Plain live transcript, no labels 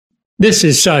This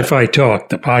is Sci-Fi Talk,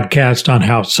 the podcast on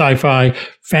how sci-fi,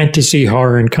 fantasy,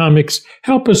 horror, and comics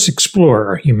help us explore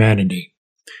our humanity.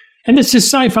 And this is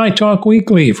Sci-Fi Talk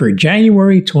Weekly for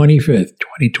January 25th,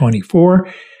 2024.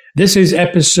 This is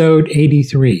episode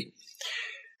 83.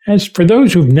 As for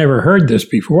those who've never heard this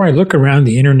before, I look around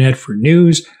the internet for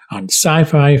news on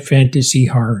sci-fi, fantasy,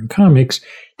 horror, and comics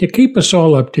to keep us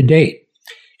all up to date.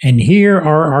 And here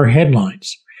are our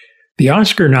headlines. The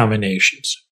Oscar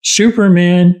nominations.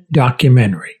 Superman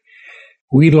documentary.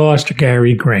 We lost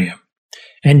Gary Graham.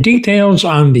 And details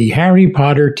on the Harry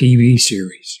Potter TV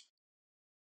series.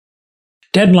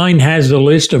 Deadline has the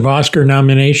list of Oscar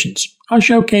nominations. I'll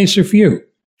showcase a few.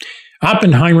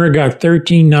 Oppenheimer got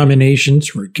 13 nominations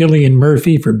for Cillian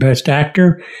Murphy for Best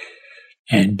Actor,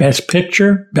 and Best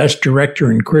Picture, Best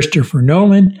Director in Christopher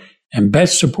Nolan, and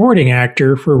Best Supporting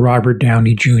Actor for Robert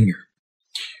Downey Jr.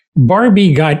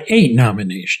 Barbie got 8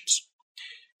 nominations.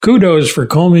 Kudos for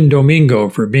Coleman Domingo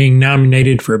for being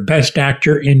nominated for Best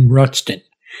Actor in Rustin,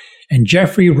 and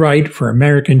Jeffrey Wright for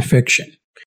American Fiction.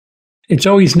 It's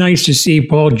always nice to see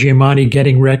Paul Giamatti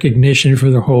getting recognition for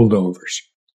The Holdovers.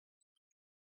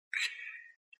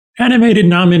 Animated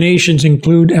nominations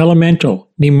include Elemental,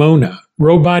 Nimona,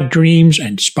 Robot Dreams,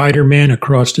 and Spider-Man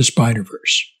Across the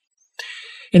Spider-Verse.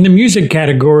 In the music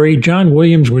category, John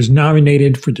Williams was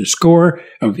nominated for the score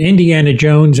of Indiana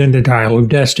Jones and the Dial of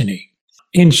Destiny.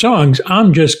 In songs,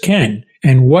 I'm Just Ken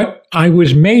and What I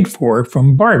Was Made For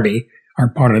from Barbie are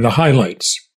part of the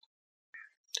highlights.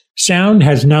 Sound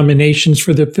has nominations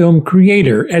for the film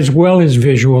Creator as well as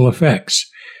visual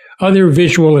effects. Other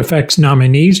visual effects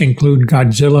nominees include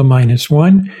Godzilla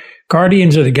 -1,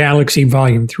 Guardians of the Galaxy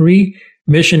Volume 3,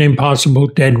 Mission Impossible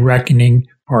Dead Reckoning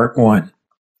Part 1.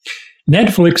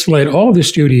 Netflix led all the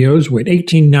studios with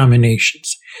 18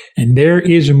 nominations, and there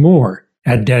is more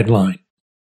at Deadline.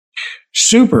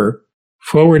 Super/Man,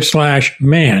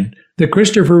 the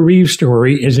Christopher Reeve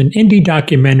story, is an indie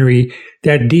documentary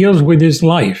that deals with his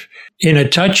life in a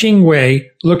touching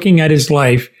way, looking at his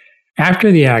life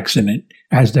after the accident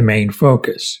as the main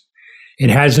focus. It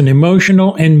has an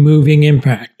emotional and moving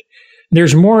impact.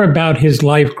 There's more about his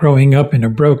life growing up in a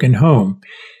broken home,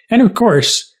 and of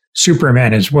course,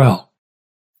 Superman as well.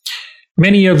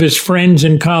 Many of his friends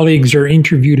and colleagues are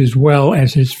interviewed as well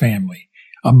as his family.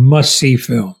 A must-see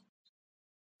film.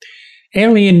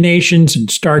 Alien Nations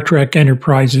and Star Trek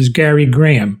Enterprise's Gary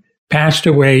Graham passed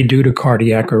away due to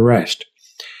cardiac arrest.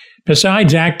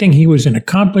 Besides acting, he was an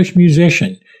accomplished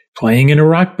musician, playing in a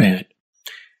rock band.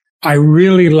 I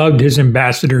really loved his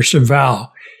ambassador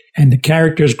Saval and the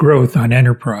character's growth on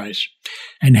Enterprise,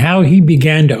 and how he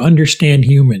began to understand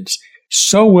humans,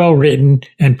 so well written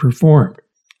and performed.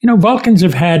 Vulcans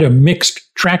have had a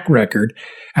mixed track record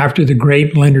after the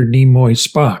great Leonard Nimoy's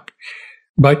Spock.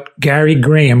 But Gary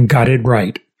Graham got it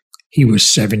right. He was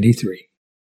 73.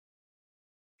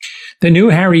 The new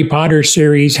Harry Potter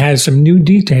series has some new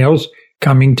details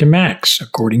coming to Max,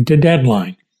 according to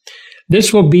Deadline.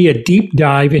 This will be a deep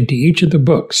dive into each of the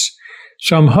books,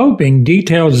 so I'm hoping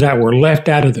details that were left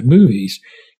out of the movies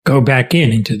go back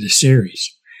into the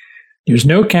series. There's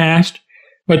no cast,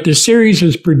 but the series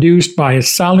is produced by a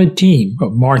solid team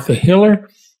of Martha Hiller,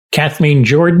 Kathleen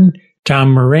Jordan,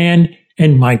 Tom Moran,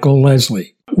 and Michael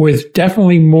Leslie, with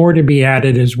definitely more to be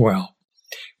added as well.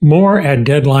 More at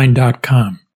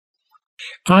Deadline.com.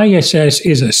 ISS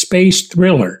is a space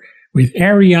thriller with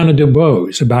Ariana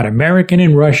DeBose about American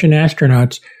and Russian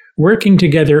astronauts working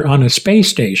together on a space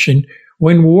station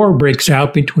when war breaks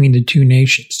out between the two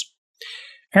nations.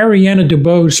 Ariana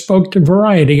DeBose spoke to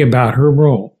Variety about her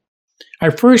role.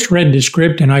 I first read the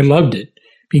script and I loved it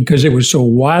because it was so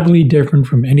wildly different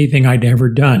from anything I'd ever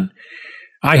done.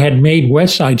 I had made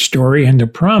West Side Story and The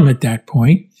Prom at that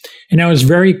point, and I was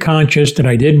very conscious that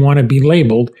I didn't want to be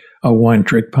labeled a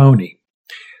one-trick pony.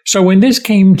 So when this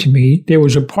came to me, there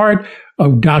was a part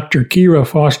of Dr. Kira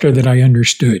Foster that I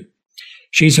understood.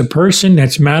 She's a person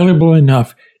that's malleable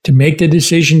enough to make the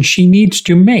decisions she needs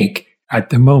to make at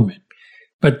the moment,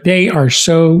 but they are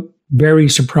so very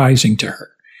surprising to her.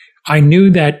 I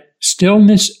knew that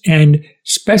stillness and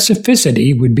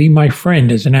specificity would be my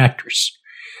friend as an actress.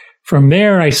 From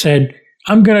there, I said,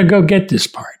 I'm going to go get this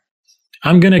part.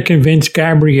 I'm going to convince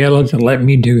Gabriella to let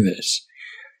me do this.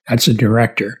 That's a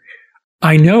director.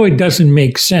 I know it doesn't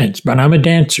make sense, but I'm a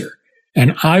dancer,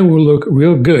 and I will look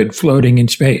real good floating in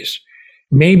space.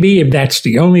 Maybe if that's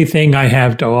the only thing I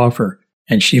have to offer.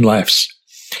 And she laughs.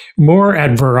 More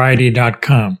at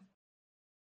Variety.com.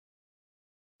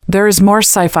 There is more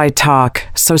sci-fi talk,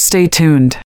 so stay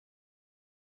tuned.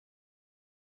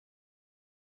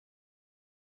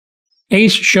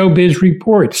 Ace Showbiz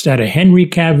reports that a Henry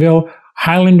Cavill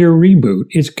Highlander reboot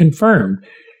is confirmed.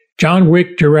 John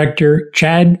Wick director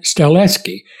Chad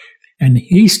Stahelski, and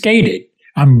he stated,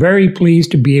 "I'm very pleased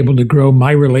to be able to grow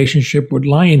my relationship with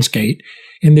Lionsgate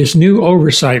in this new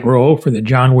oversight role for the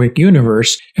John Wick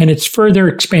universe and its further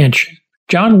expansion.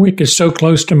 John Wick is so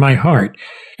close to my heart,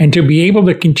 and to be able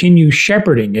to continue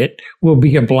shepherding it will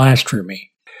be a blast for me.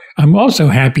 I'm also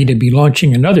happy to be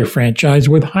launching another franchise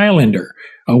with Highlander,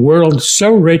 a world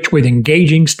so rich with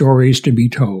engaging stories to be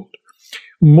told."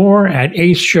 More at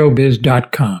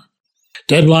aceshowbiz.com.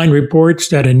 Deadline reports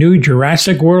that a new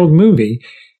Jurassic World movie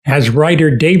has writer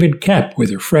David Koepp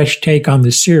with a fresh take on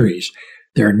the series.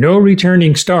 There are no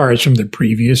returning stars from the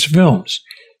previous films.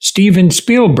 Steven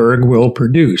Spielberg will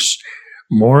produce.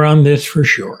 More on this for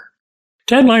sure.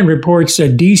 Deadline reports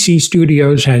that DC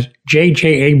Studios has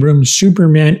J.J. Abrams'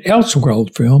 Superman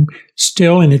Elseworld film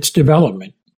still in its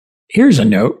development. Here's a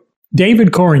note.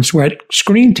 David Corenswet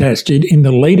screen tested in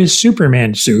the latest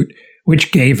Superman suit,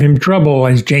 which gave him trouble,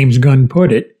 as James Gunn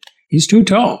put it. He's too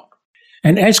tall.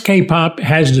 And SK Pop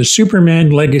has the Superman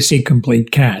Legacy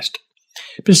complete cast.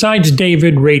 Besides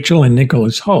David, Rachel, and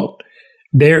Nicholas Hoult,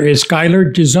 there is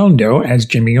Skylar Gisondo as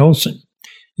Jimmy Olsen,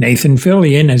 Nathan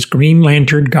Fillion as Green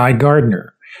Lantern Guy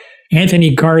Gardner,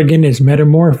 Anthony Carrigan as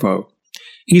Metamorpho,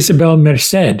 Isabel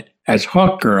Merced as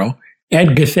Hawkgirl,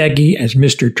 Ed Gathegi as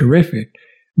Mr. Terrific,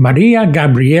 Maria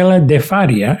Gabriela de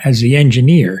Faria as the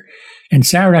Engineer, and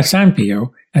Sarah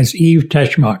Sampio as Eve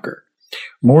Teschmacher.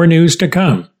 More news to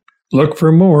come. Look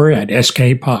for more at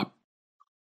SK Pop.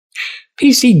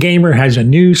 PC Gamer has a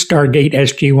new Stargate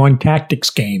SG-1 tactics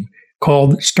game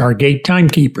called Stargate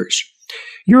Timekeepers.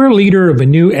 You're a leader of a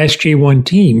new SG-1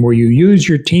 team where you use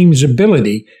your team's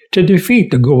ability to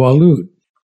defeat the Goa'uld.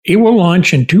 It will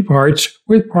launch in 2 parts,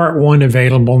 with Part 1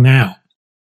 available now.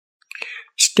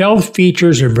 Stealth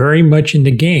features are very much in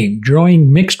the game,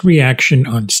 drawing mixed reaction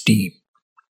on Steam.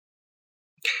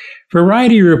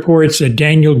 Variety reports that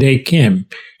Daniel Day Kim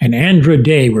and Andra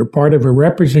Day were part of a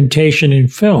representation in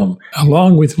film,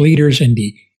 along with leaders in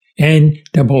the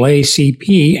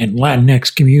NAACP and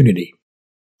Latinx community.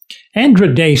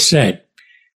 Andra Day said,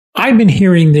 "I've been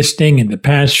hearing this thing in the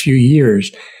past few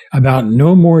years about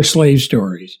no more slave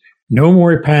stories, no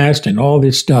more past and all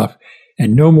this stuff,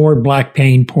 and no more black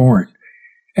pain porn.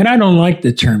 And I don't like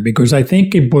the term because I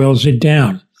think it boils it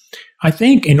down. I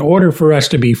think in order for us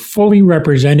to be fully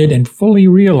represented and fully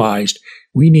realized,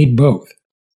 we need both."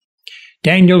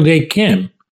 Daniel Day Kim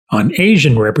on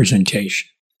Asian representation.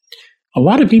 A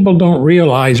lot of people don't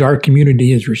realize our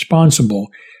community is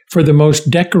responsible for the most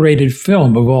decorated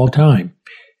film of all time.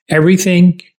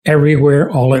 Everything, Everywhere,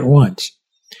 All at Once.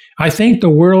 I think the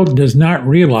world does not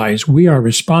realize we are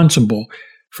responsible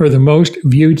for the most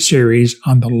viewed series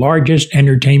on the largest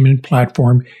entertainment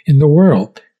platform in the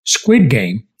world, Squid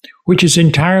Game, which is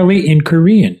entirely in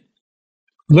Korean.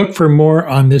 Look for more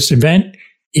on this event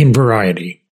in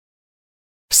Variety.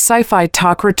 Sci-Fi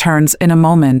Talk returns in a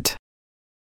moment.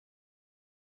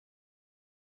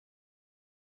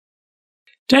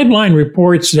 Deadline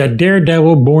reports that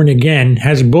Daredevil Born Again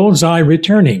has Bullseye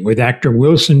returning, with actor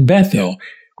Wilson Bethel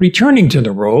returning to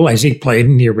the role as he played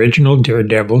in the original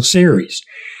Daredevil series.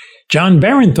 John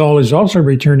Barenthal is also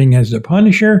returning as the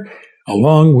Punisher,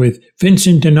 along with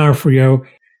Vincent D'Onofrio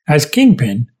as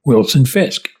Kingpin Wilson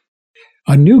Fisk.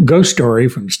 A new ghost story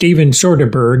from Steven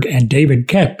Soderbergh and David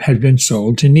Koepp has been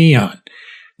sold to Neon.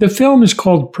 The film is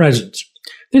called Presence.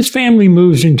 This family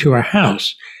moves into a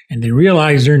house, and they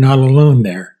realize they're not alone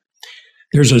there.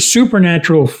 There's a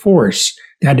supernatural force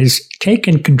that has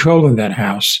taken control of that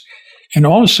house and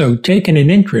also taken an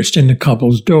interest in the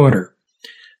couple's daughter.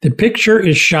 The picture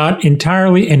is shot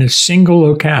entirely in a single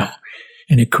locale,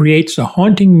 and it creates the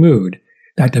haunting mood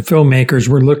that the filmmakers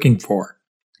were looking for.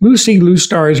 Lucy Liu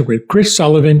stars with Chris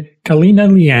Sullivan, Kalina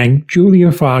Liang,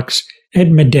 Julia Fox,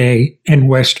 Ed Madej, and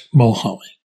West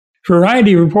Mulholland.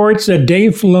 Variety reports that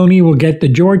Dave Filoni will get the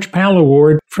George Pal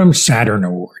Award from Saturn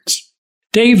Awards.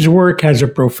 Dave's work has a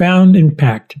profound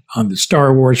impact on the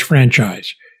Star Wars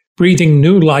franchise, breathing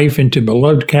new life into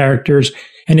beloved characters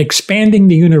and expanding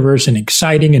the universe in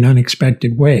exciting and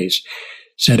unexpected ways,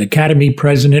 said Academy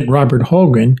President Robert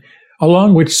Hogan,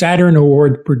 along with Saturn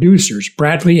Award producers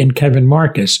Bradley and Kevin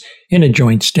Marcus in a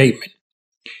joint statement.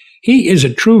 He is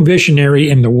a true visionary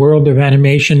in the world of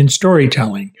animation and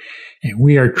storytelling, and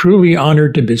we are truly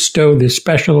honored to bestow this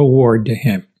special award to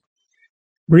him.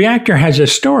 Reactor has a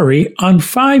story on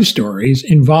 5 stories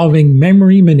involving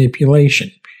memory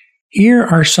manipulation. Here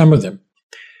are some of them.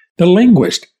 The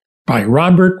Linguist by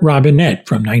Robert Robinette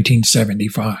from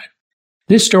 1975.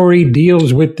 This story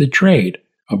deals with the trade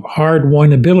of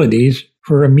hard-won abilities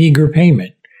for a meager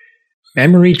payment.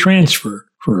 Memory Transfer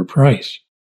for a price.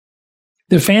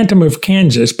 The Phantom of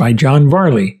Kansas by John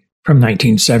Varley from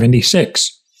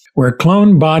 1976, where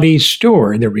clone bodies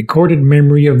store the recorded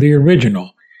memory of the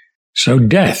original, so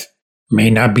death may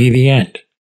not be the end.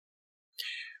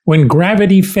 When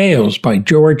Gravity Fails by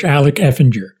George Alec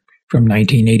Effinger from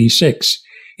 1986.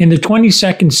 In the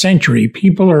 22nd century,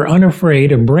 people are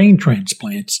unafraid of brain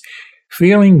transplants,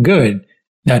 feeling good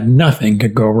that nothing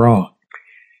could go wrong.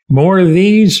 More of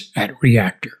these at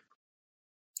Reactor.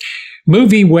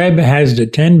 MovieWeb has the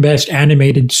 10 best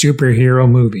animated superhero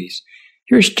movies.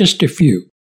 Here's just a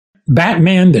few.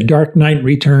 Batman: The Dark Knight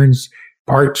Returns,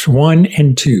 Parts 1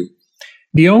 and 2.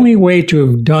 The only way to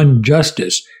have done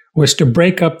justice was to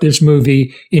break up this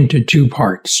movie into 2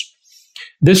 parts.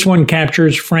 This one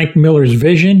captures Frank Miller's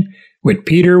vision, with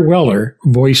Peter Weller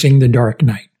voicing the Dark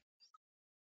Knight.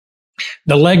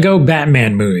 The Lego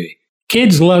Batman Movie.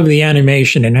 Kids love the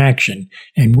animation and action,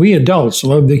 and we adults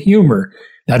love the humor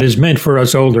that is meant for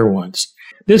us older ones.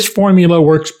 This formula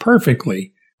works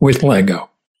perfectly with Lego.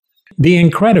 The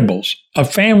Incredibles, a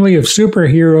family of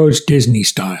superheroes Disney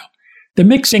style. The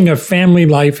mixing of family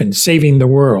life and saving the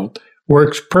world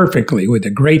works perfectly with a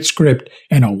great script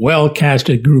and a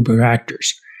well-casted group of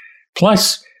actors.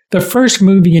 Plus, the first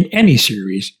movie in any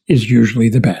series is usually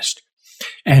the best.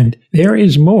 And there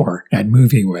is more at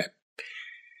MovieWeb.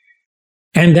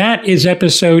 And that is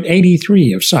episode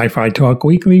 83 of Sci-Fi Talk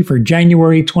Weekly for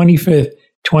January 25th,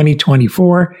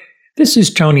 2024. This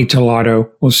is Tony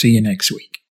Tellado. We'll see you next week.